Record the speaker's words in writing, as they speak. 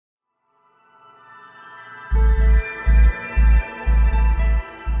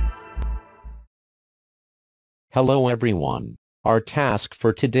Hello everyone. Our task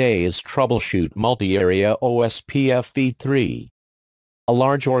for today is Troubleshoot Multiarea OSPFv3. A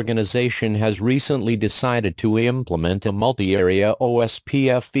large organization has recently decided to implement a multi-area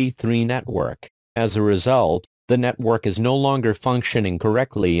OSPFv3 network. As a result, the network is no longer functioning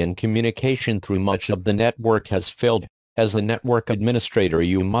correctly and communication through much of the network has failed. As the network administrator,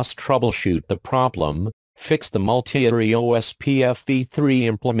 you must troubleshoot the problem, fix the multi-area OSPFv3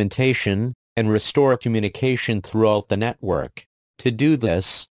 implementation, and restore communication throughout the network. To do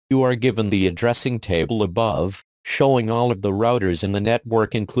this, you are given the addressing table above, showing all of the routers in the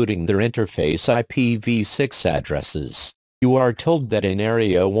network including their interface IPv6 addresses. You are told that in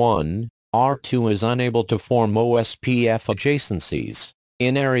Area 1, R2 is unable to form OSPF adjacencies.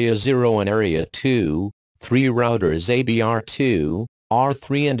 In Area 0 and Area 2, 3 routers ABR2,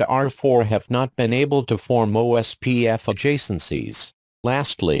 R3 and R4 have not been able to form OSPF adjacencies.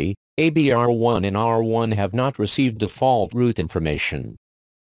 Lastly, ABR1 and R1 have not received default route information.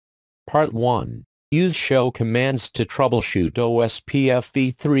 Part 1. Use show commands to troubleshoot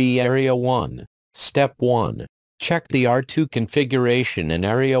OSPFv3 Area 1. Step 1. Check the R2 configuration in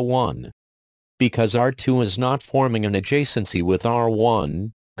Area 1. Because R2 is not forming an adjacency with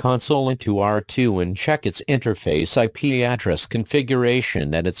R1, console into R2 and check its interface IP address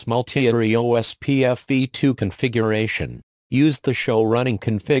configuration and its multi-area OSPFv2 configuration. Use the show running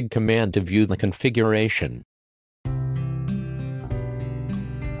config command to view the configuration.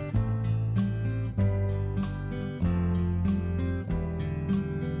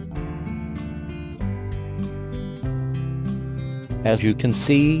 As you can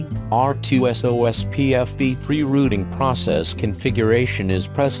see, R2's OSPFv3 routing process configuration is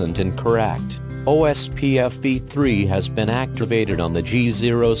present and correct. OSPFv3 has been activated on the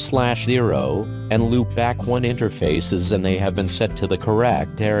G0/0 and loopback 1 interfaces and they have been set to the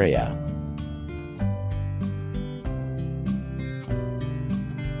correct area.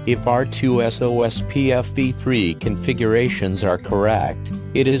 If R2's OSPFv3 configurations are correct,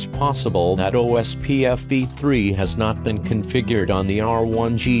 it is possible that OSPFv3 has not been configured on the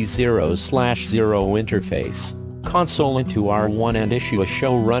R1 G0/0 interface. Console into R1 and issue a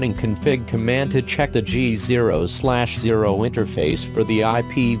show running config command to check the G0/0 interface for the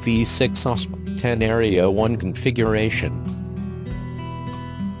IPv6 OSP10 Area 1 configuration.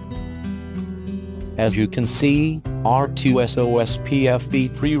 As you can see, R2's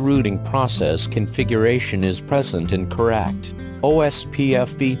OSPFv3 routing process configuration is present and correct.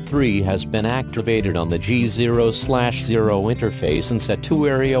 OSPFv3 has been activated on the G0/0 interface and set to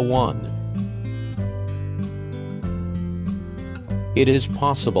Area 1. It is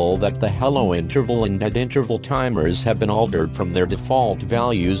possible that the hello interval and dead interval timers have been altered from their default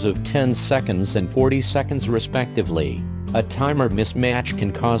values of 10 seconds and 40 seconds respectively. A timer mismatch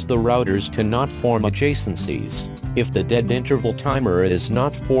can cause the routers to not form adjacencies. If the dead interval timer is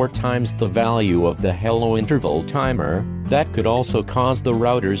not 4 times the value of the hello interval timer, that could also cause the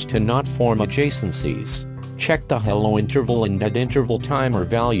routers to not form adjacencies. Check the hello interval and dead interval timer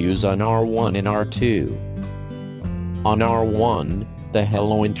values on R1 and R2. On R1, the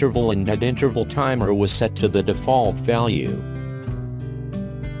hello interval and dead interval timer was set to the default value.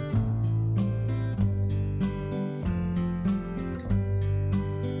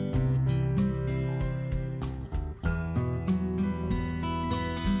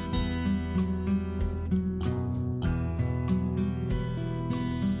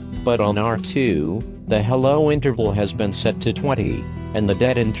 But on R2, the hello interval has been set to 20, and the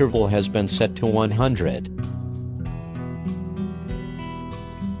dead interval has been set to 100.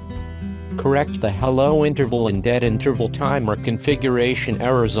 Correct the hello interval and dead interval timer configuration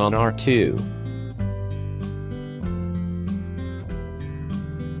errors on R2.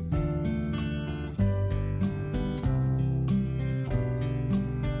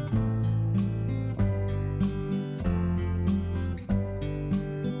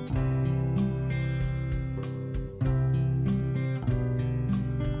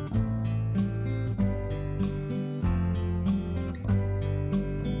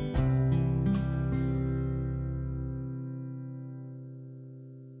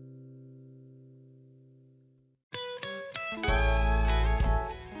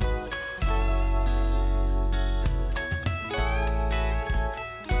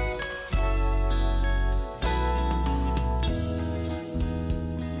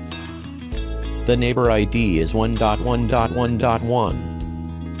 The neighbor ID is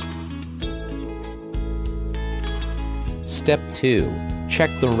 1.1.1.1. Step 2. Check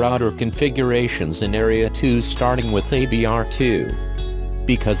the router configurations in Area 2 starting with ABR2.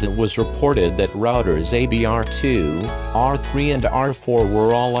 because it was reported that routers ABR2, R3 and R4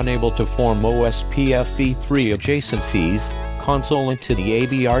 were all unable to form OSPFv3 adjacencies. Console into the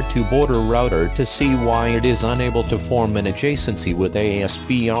ABR2 border router to see why it is unable to form an adjacency with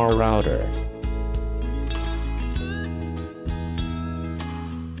ASBR router.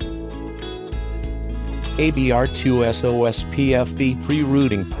 ABR2's OSPFv3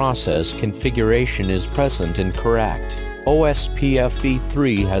 routing process configuration is present and correct.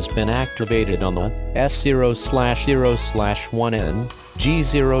 OSPFv3 has been activated on the S0/0/1N,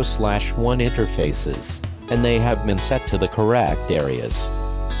 G0/1 interfaces, and they have been set to the correct areas.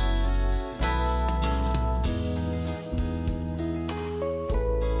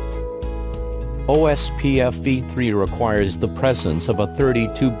 OSPFv3 requires the presence of a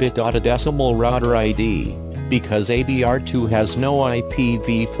 32-bit octadecimal router ID. Because ABR2 has no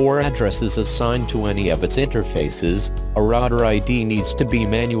IPv4 addresses assigned to any of its interfaces, a router ID needs to be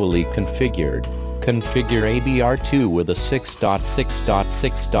manually configured. Configure ABR2 with a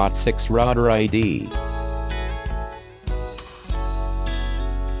 6.6.6.6 router ID.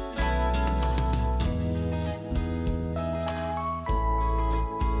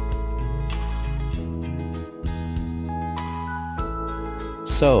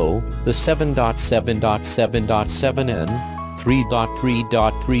 So, the 7.7.7.7n,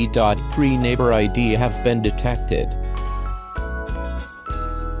 3.3.3.3 neighbor ID have been detected.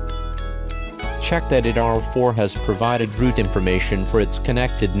 Check that R4 has provided route information for its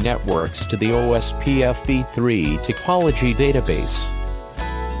connected networks to the OSPFv3 topology database.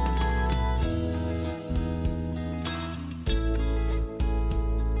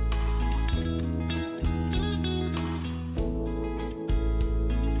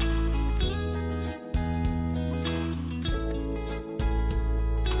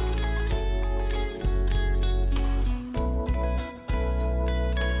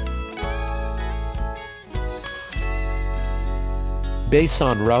 Based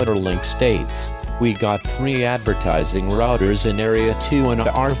on router link states, we got 3 advertising routers in Area 2 and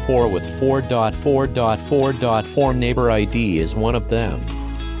R4 with 4.4.4.4 neighbor ID is one of them.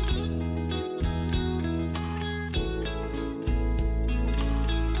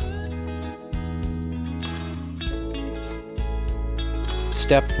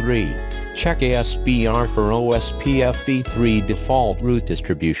 Step 3. Check ASBR for OSPFv3 default route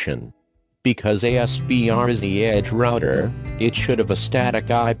distribution. Because ASBR is the edge router, it should have a static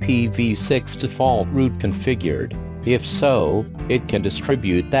IPv6 default route configured. If so, it can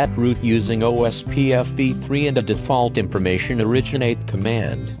distribute that route using OSPFv3 and a default information originate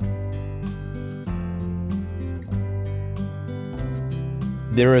command.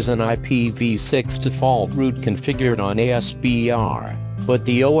 There is an IPv6 default route configured on ASBR, but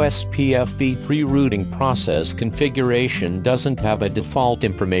the OSPFv3 routing process configuration doesn't have a default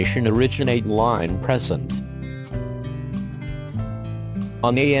information originate line present.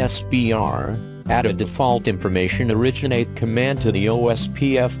 On ASBR, add a default information originate command to the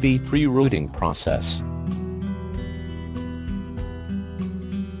OSPFv3 routing process.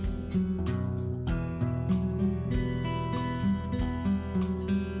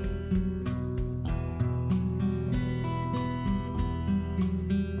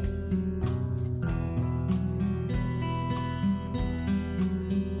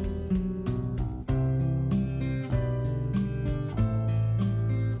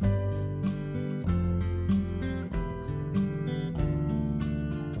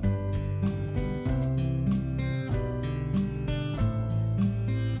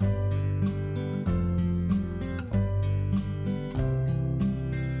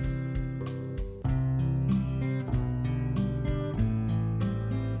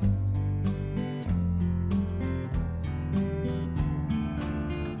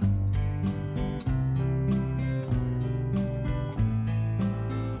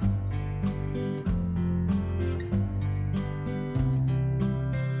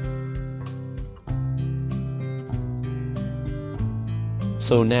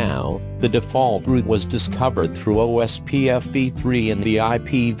 So now, the default route was discovered through OSPFv3 and the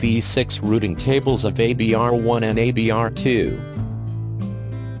IPv6 routing tables of ABR1 and ABR2.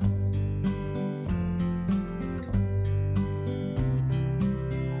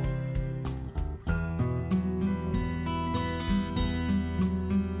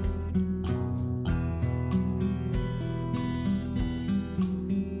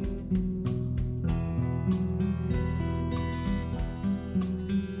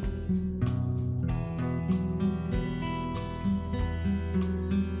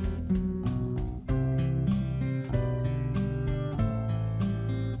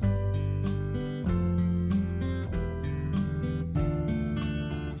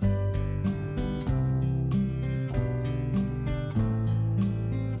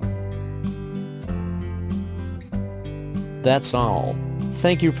 That's all.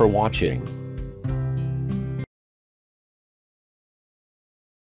 Thank you for watching.